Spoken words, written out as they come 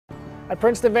At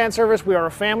Princeton Van Service, we are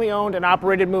a family-owned and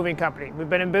operated moving company. We've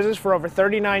been in business for over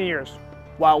 39 years.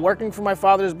 While working for my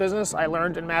father's business, I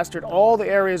learned and mastered all the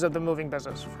areas of the moving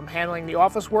business, from handling the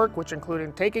office work, which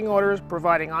included taking orders,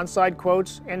 providing on-site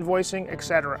quotes, invoicing,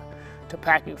 etc., to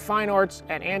packing fine arts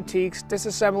and antiques,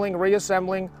 disassembling,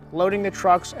 reassembling, loading the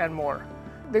trucks, and more.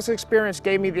 This experience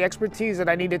gave me the expertise that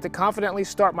I needed to confidently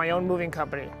start my own moving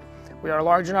company. We are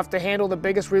large enough to handle the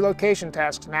biggest relocation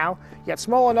tasks now, yet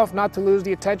small enough not to lose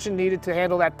the attention needed to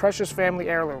handle that precious family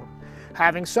heirloom.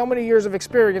 Having so many years of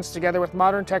experience together with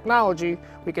modern technology,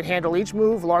 we can handle each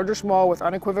move, large or small, with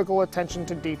unequivocal attention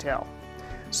to detail.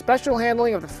 Special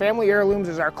handling of the family heirlooms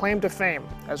is our claim to fame,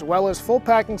 as well as full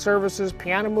packing services,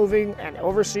 piano moving, and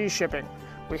overseas shipping.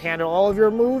 We handle all of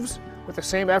your moves with the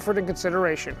same effort and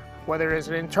consideration. Whether it is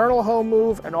an internal home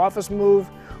move, an office move,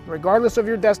 regardless of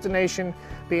your destination,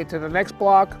 be it to the next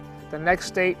block, the next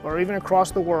state, or even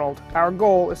across the world, our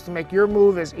goal is to make your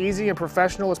move as easy and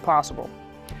professional as possible.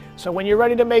 So when you're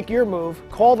ready to make your move,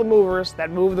 call the movers that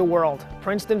move the world.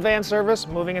 Princeton Van Service,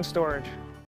 Moving and Storage.